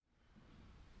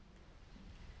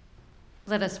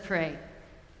Let us pray.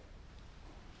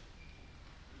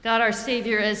 God, our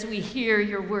Savior, as we hear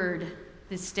your word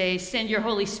this day, send your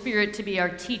Holy Spirit to be our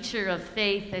teacher of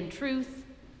faith and truth,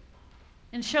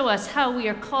 and show us how we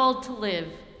are called to live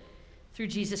through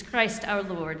Jesus Christ our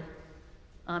Lord.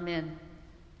 Amen.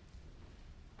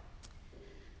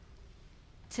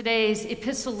 Today's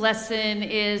epistle lesson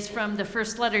is from the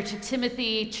first letter to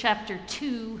Timothy, chapter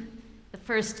 2, the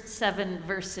first 7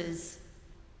 verses.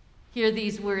 Hear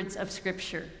these words of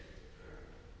Scripture.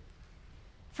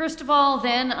 First of all,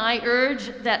 then, I urge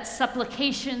that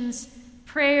supplications,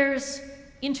 prayers,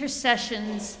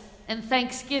 intercessions, and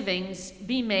thanksgivings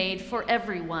be made for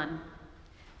everyone,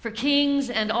 for kings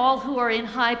and all who are in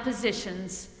high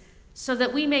positions, so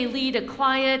that we may lead a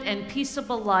quiet and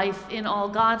peaceable life in all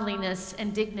godliness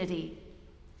and dignity.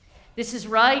 This is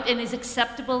right and is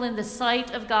acceptable in the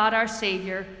sight of God our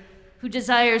Savior, who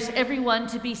desires everyone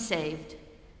to be saved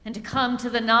and to come to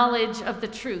the knowledge of the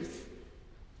truth.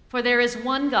 For there is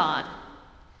one God.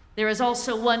 There is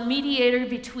also one mediator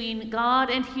between God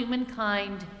and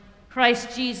humankind,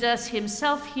 Christ Jesus,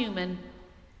 himself human,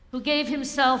 who gave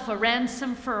himself a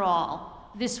ransom for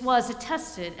all. This was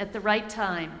attested at the right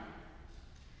time.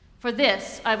 For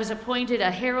this I was appointed a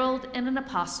herald and an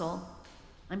apostle.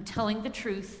 I'm telling the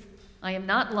truth. I am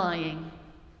not lying.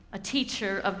 A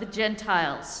teacher of the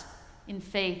Gentiles in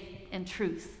faith and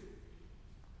truth.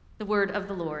 The word of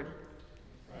the Lord.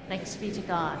 Thanks be to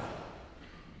God.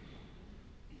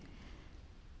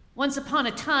 Once upon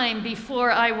a time,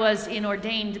 before I was in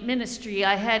ordained ministry,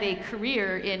 I had a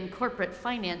career in corporate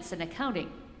finance and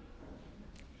accounting.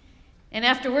 And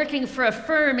after working for a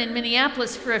firm in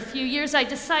Minneapolis for a few years, I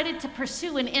decided to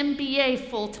pursue an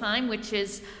MBA full-time, which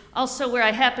is also where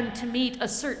I happened to meet a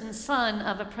certain son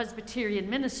of a Presbyterian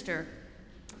minister.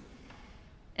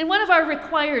 And one of our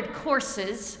required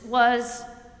courses was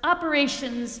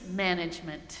operations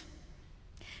management.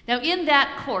 Now, in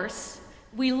that course,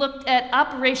 we looked at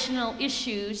operational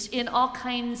issues in all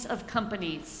kinds of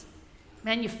companies,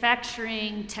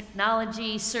 manufacturing,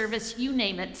 technology, service, you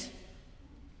name it.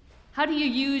 How do you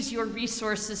use your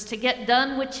resources to get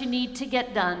done what you need to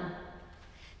get done,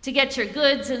 to get your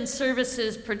goods and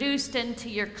services produced and to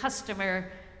your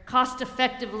customer cost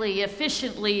effectively,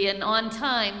 efficiently, and on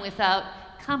time without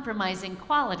compromising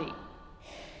quality?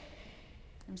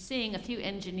 I'm seeing a few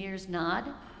engineers nod.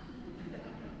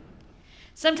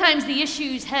 Sometimes the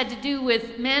issues had to do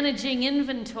with managing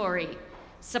inventory,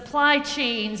 supply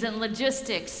chains and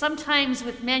logistics, sometimes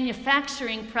with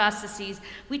manufacturing processes.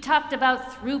 We talked about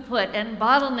throughput and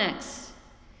bottlenecks.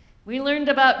 We learned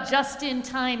about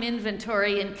just-in-time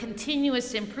inventory and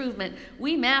continuous improvement.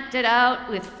 We mapped it out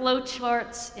with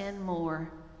flowcharts and more.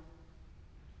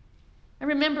 I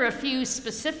remember a few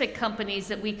specific companies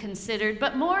that we considered,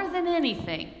 but more than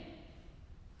anything,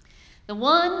 the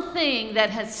one thing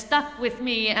that has stuck with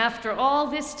me after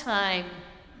all this time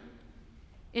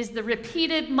is the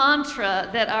repeated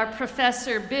mantra that our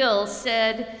Professor Bill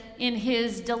said in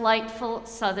his delightful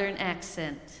Southern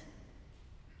accent.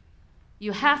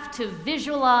 You have to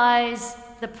visualize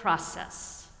the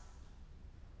process.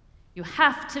 You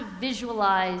have to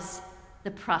visualize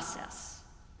the process.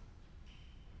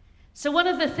 So one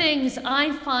of the things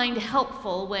I find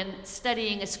helpful when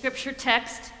studying a scripture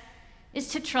text is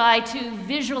to try to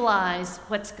visualize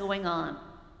what's going on,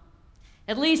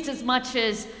 at least as much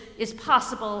as is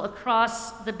possible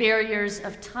across the barriers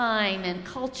of time and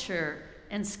culture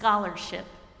and scholarship.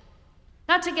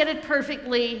 Not to get it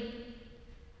perfectly,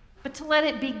 but to let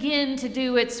it begin to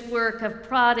do its work of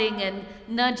prodding and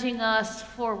nudging us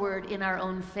forward in our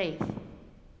own faith.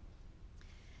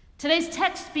 Today's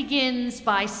text begins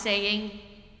by saying,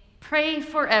 "Pray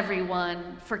for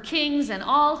everyone, for kings and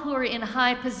all who are in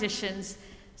high positions,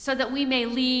 so that we may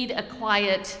lead a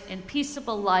quiet and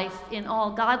peaceable life in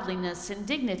all godliness and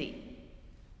dignity."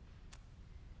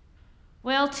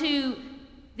 Well, to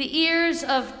the ears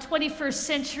of 21st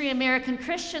century American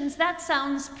Christians, that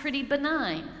sounds pretty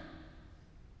benign.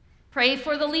 Pray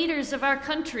for the leaders of our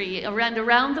country and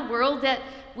around the world that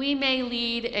we may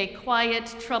lead a quiet,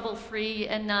 trouble-free,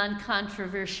 and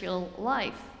non-controversial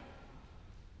life.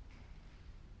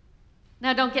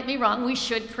 Now, don't get me wrong, we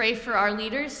should pray for our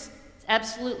leaders. It's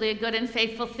absolutely a good and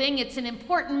faithful thing. It's an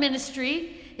important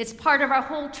ministry. It's part of our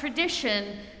whole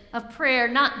tradition of prayer,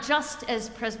 not just as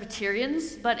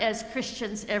Presbyterians, but as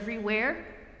Christians everywhere.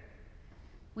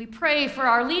 We pray for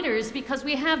our leaders because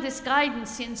we have this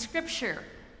guidance in Scripture.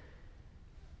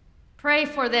 Pray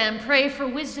for them, pray for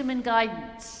wisdom and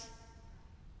guidance.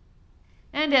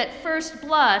 And at first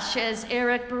blush, as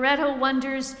Eric Barreto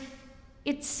wonders,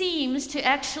 it seems to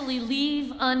actually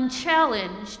leave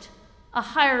unchallenged a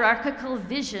hierarchical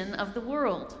vision of the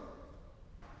world.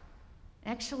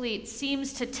 Actually, it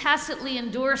seems to tacitly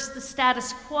endorse the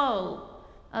status quo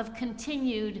of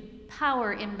continued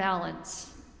power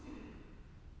imbalance.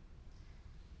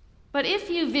 But if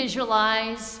you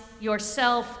visualize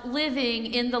yourself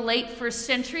living in the late first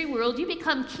century world, you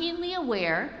become keenly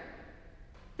aware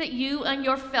that you and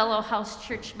your fellow house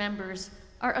church members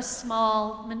are a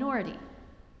small minority.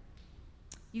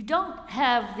 You don't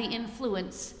have the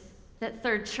influence that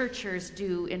third churchers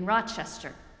do in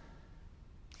Rochester.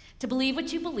 To believe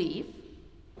what you believe,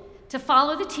 to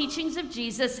follow the teachings of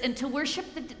Jesus, and to worship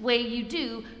the way you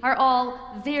do are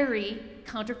all very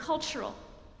countercultural.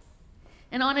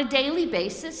 And on a daily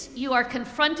basis, you are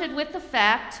confronted with the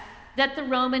fact that the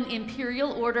Roman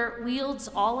imperial order wields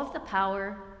all of the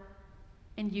power,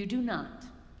 and you do not.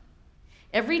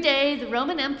 Every day, the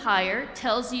Roman Empire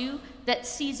tells you that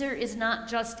Caesar is not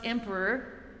just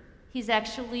emperor, he's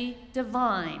actually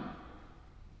divine,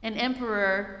 an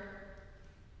emperor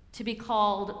to be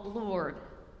called Lord,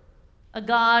 a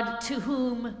God to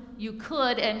whom you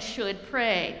could and should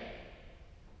pray.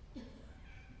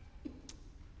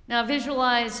 Now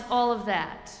visualize all of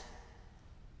that.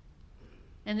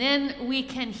 And then we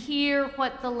can hear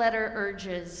what the letter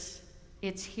urges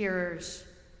its hearers,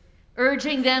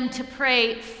 urging them to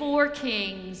pray for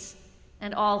kings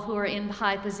and all who are in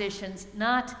high positions,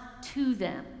 not to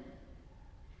them.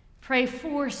 Pray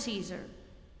for Caesar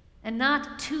and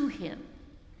not to him.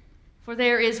 For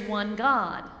there is one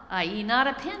God, i.e., not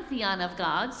a pantheon of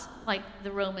gods, like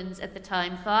the Romans at the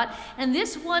time thought, and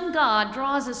this one God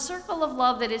draws a circle of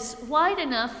love that is wide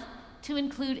enough to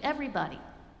include everybody.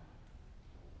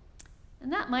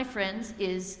 And that, my friends,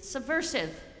 is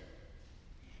subversive.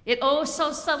 It oh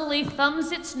so subtly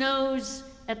thumbs its nose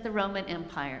at the Roman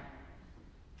Empire.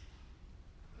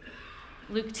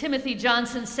 Luke Timothy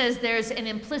Johnson says there's an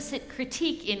implicit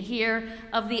critique in here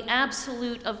of the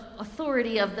absolute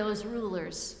authority of those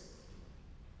rulers.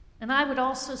 And I would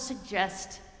also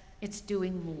suggest it's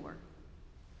doing more.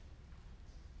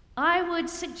 I would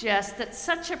suggest that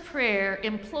such a prayer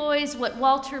employs what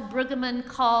Walter Brueggemann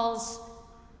calls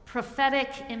prophetic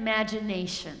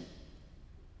imagination,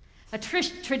 a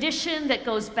tradition that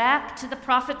goes back to the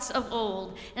prophets of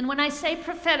old. And when I say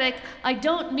prophetic, I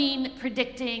don't mean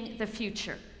predicting the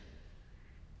future.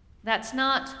 That's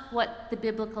not what the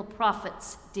biblical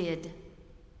prophets did.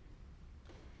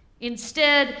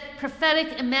 Instead,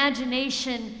 prophetic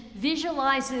imagination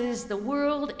visualizes the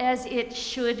world as it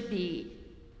should be,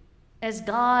 as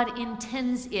God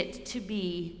intends it to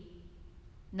be,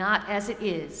 not as it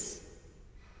is.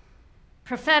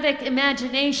 Prophetic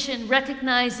imagination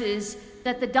recognizes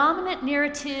that the dominant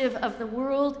narrative of the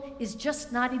world is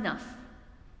just not enough.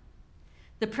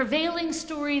 The prevailing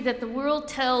story that the world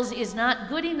tells is not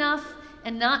good enough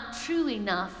and not true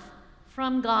enough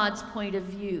from God's point of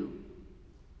view.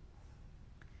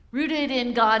 Rooted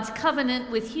in God's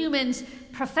covenant with humans,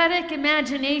 prophetic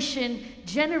imagination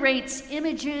generates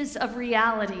images of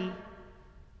reality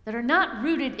that are not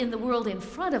rooted in the world in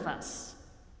front of us.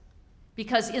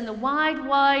 Because in the wide,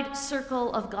 wide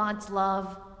circle of God's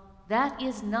love, that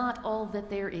is not all that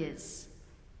there is.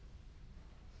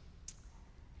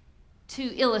 To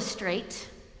illustrate,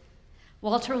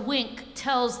 Walter Wink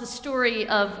tells the story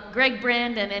of Greg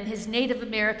Brandon and his Native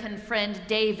American friend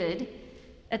David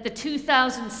at the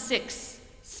 2006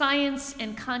 Science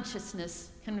and Consciousness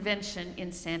Convention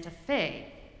in Santa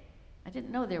Fe. I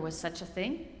didn't know there was such a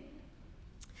thing.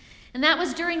 And that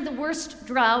was during the worst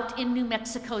drought in New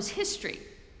Mexico's history.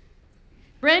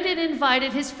 Brandon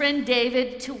invited his friend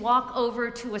David to walk over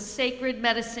to a sacred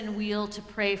medicine wheel to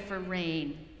pray for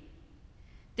rain.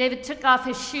 David took off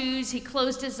his shoes, he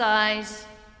closed his eyes,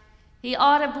 he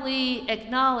audibly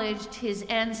acknowledged his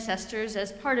ancestors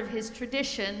as part of his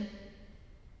tradition,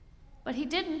 but he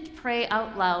didn't pray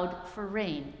out loud for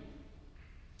rain.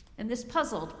 And this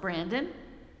puzzled Brandon.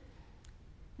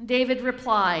 David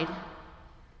replied,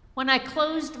 "When I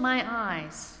closed my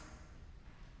eyes,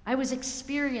 I was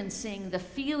experiencing the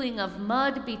feeling of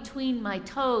mud between my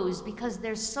toes because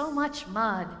there's so much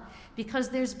mud, because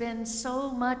there's been so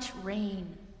much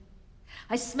rain.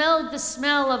 I smelled the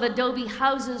smell of adobe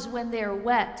houses when they're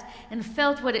wet and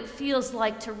felt what it feels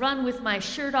like to run with my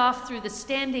shirt off through the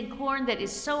standing corn that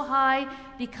is so high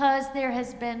because there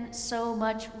has been so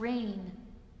much rain.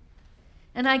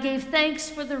 And I gave thanks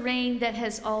for the rain that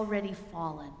has already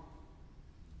fallen."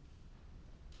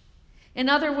 In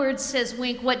other words, says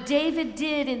Wink, what David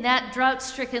did in that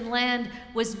drought-stricken land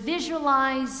was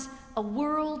visualize a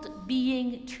world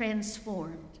being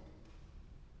transformed.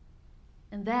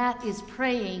 And that is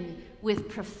praying with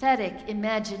prophetic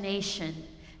imagination,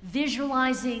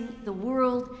 visualizing the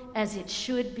world as it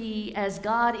should be, as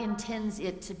God intends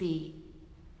it to be.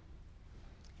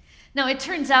 Now, it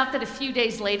turns out that a few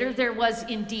days later, there was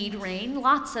indeed rain,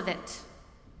 lots of it.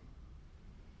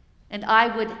 And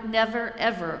I would never,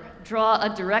 ever draw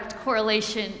a direct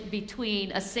correlation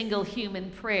between a single human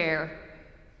prayer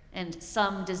and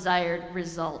some desired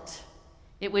result.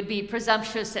 It would be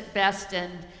presumptuous at best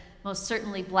and most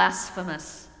certainly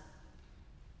blasphemous.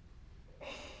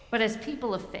 But as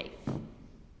people of faith,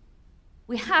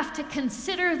 we have to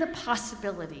consider the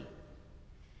possibility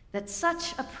that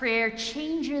such a prayer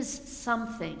changes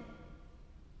something,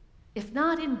 if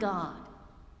not in God,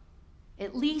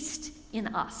 at least in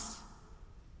us.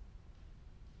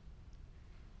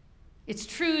 It's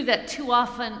true that too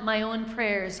often my own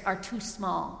prayers are too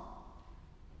small.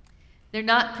 They're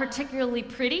not particularly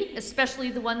pretty,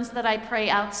 especially the ones that I pray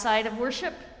outside of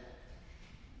worship.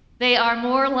 They are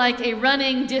more like a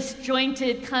running,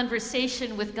 disjointed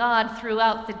conversation with God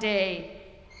throughout the day.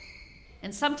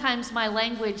 And sometimes my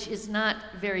language is not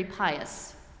very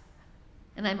pious,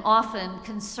 and I'm often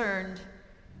concerned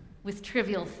with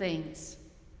trivial things.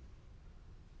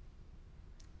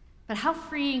 But how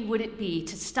freeing would it be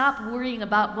to stop worrying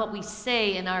about what we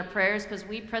say in our prayers, because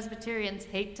we Presbyterians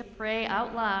hate to pray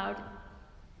out loud.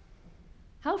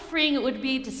 How freeing it would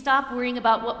be to stop worrying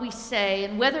about what we say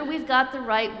and whether we've got the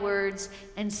right words,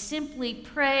 and simply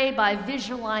pray by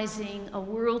visualizing a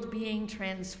world being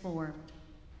transformed.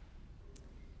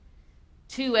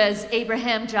 To, as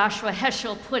Abraham Joshua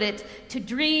Heschel put it, to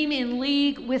dream in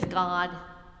league with God,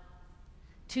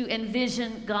 to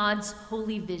envision God's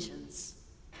holy visions.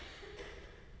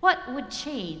 What would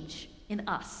change in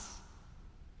us?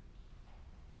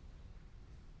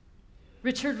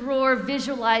 Richard Rohr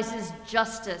visualizes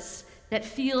justice that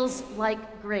feels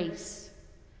like grace,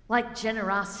 like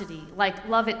generosity, like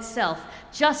love itself.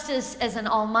 Justice as an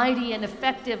almighty and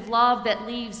effective love that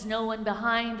leaves no one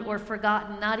behind or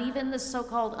forgotten, not even the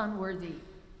so-called unworthy.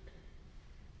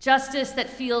 Justice that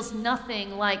feels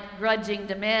nothing like grudging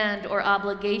demand or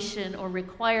obligation or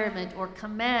requirement or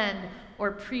command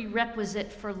or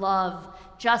prerequisite for love.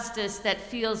 Justice that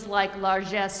feels like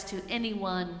largesse to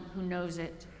anyone who knows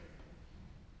it.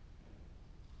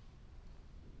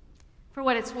 For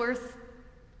what it's worth,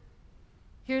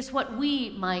 here's what we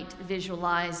might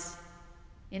visualize,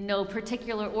 in no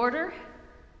particular order,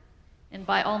 and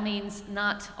by all means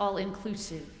not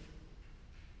all-inclusive.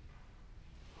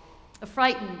 A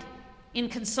frightened,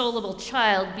 inconsolable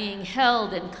child being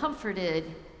held and comforted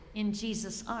in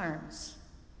Jesus' arms.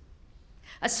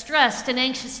 A stressed and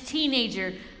anxious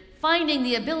teenager finding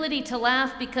the ability to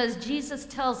laugh because Jesus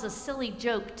tells a silly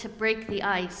joke to break the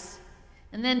ice,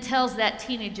 and then tells that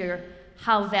teenager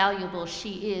how valuable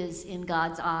she is in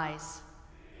God's eyes.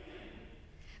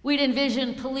 We'd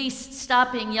envision police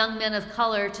stopping young men of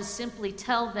color to simply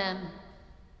tell them,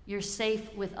 "You're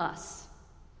safe with us."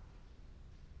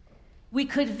 We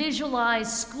could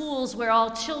visualize schools where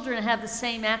all children have the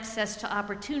same access to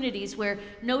opportunities, where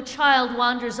no child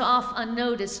wanders off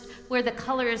unnoticed, where the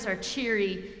colors are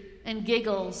cheery and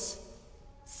giggles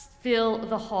fill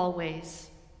the hallways.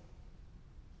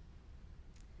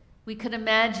 We could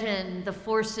imagine the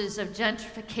forces of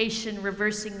gentrification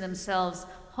reversing themselves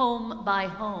home by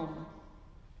home,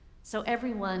 so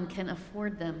everyone can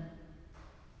afford them.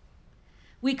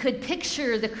 We could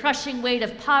picture the crushing weight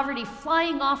of poverty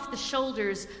flying off the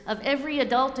shoulders of every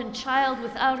adult and child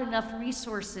without enough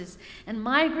resources, and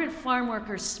migrant farm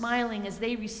workers smiling as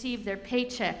they receive their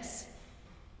paychecks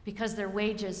because their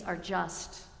wages are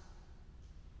just.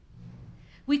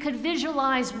 We could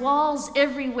visualize walls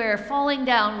everywhere falling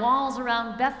down, walls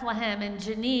around Bethlehem and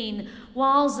Jenin,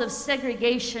 walls of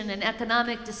segregation and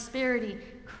economic disparity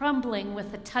crumbling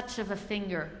with the touch of a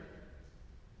finger.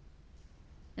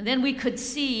 And then we could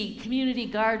see community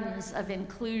gardens of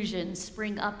inclusion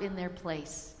spring up in their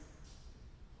place.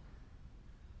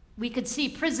 We could see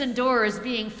prison doors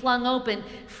being flung open,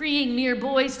 freeing mere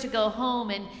boys to go home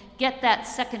and get that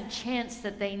second chance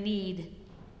that they need.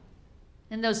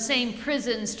 And those same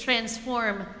prisons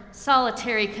transform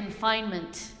solitary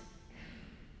confinement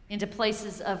into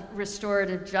places of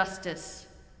restorative justice,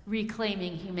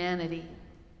 reclaiming humanity.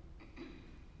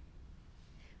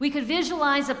 We could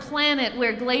visualize a planet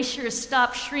where glaciers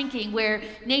stop shrinking, where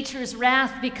nature's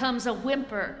wrath becomes a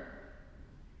whimper,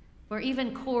 where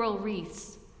even coral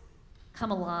reefs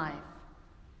come alive.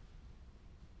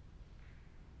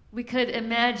 We could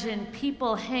imagine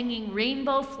people hanging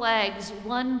rainbow flags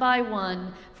one by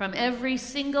one from every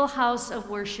single house of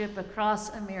worship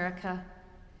across America,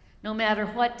 no matter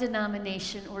what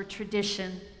denomination or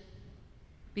tradition,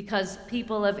 because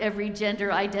people of every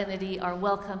gender identity are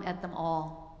welcome at them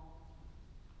all.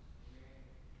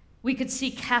 We could see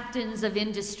captains of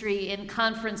industry in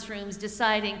conference rooms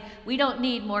deciding we don't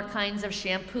need more kinds of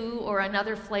shampoo or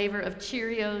another flavor of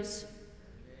Cheerios.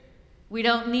 We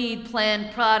don't need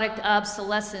planned product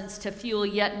obsolescence to fuel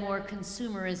yet more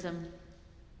consumerism.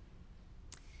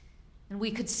 And we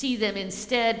could see them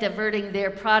instead diverting their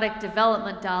product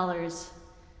development dollars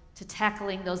to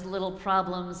tackling those little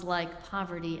problems like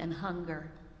poverty and hunger.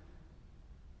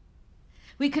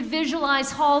 We could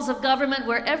visualize halls of government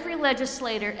where every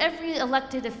legislator, every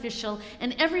elected official,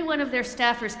 and every one of their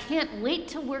staffers can't wait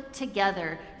to work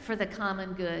together for the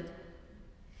common good.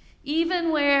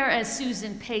 Even where, as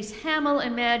Susan Pace Hamill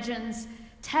imagines,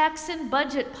 tax and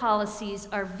budget policies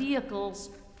are vehicles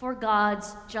for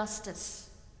God's justice.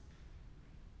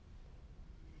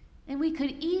 And we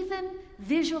could even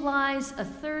visualize a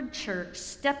third church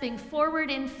stepping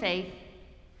forward in faith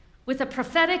with a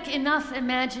prophetic enough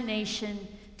imagination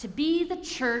to be the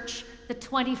church the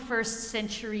 21st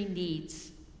century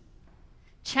needs,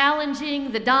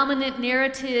 challenging the dominant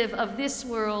narrative of this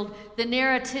world, the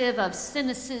narrative of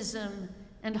cynicism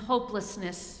and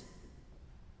hopelessness,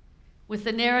 with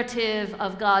the narrative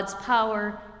of God's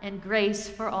power and grace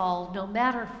for all, no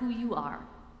matter who you are.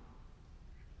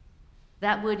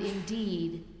 That would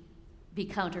indeed be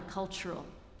countercultural.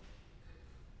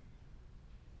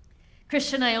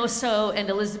 Christian Ioso and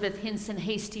Elizabeth Hinson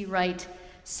Hasty write,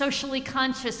 socially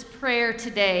conscious prayer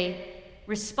today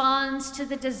responds to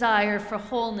the desire for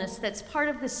wholeness that's part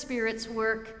of the Spirit's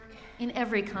work in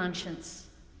every conscience.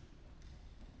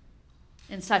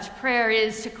 And such prayer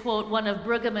is, to quote one of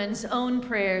Brueggemann's own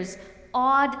prayers,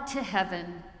 awed to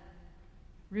heaven,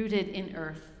 rooted in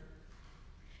earth.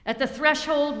 At the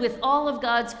threshold with all of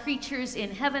God's creatures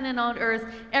in heaven and on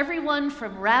earth, everyone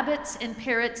from rabbits and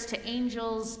parrots to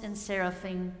angels and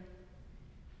seraphim,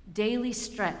 daily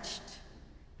stretched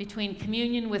between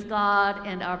communion with God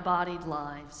and our bodied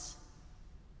lives.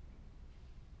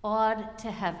 Awed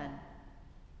to heaven,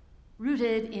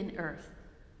 rooted in earth.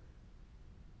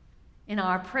 In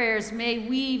our prayers, may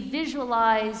we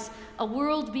visualize a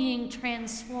world being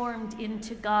transformed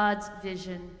into God's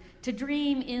vision, to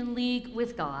dream in league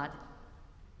with God,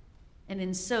 and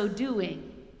in so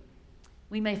doing,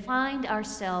 we may find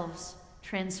ourselves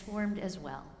transformed as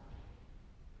well.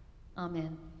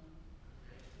 Amen.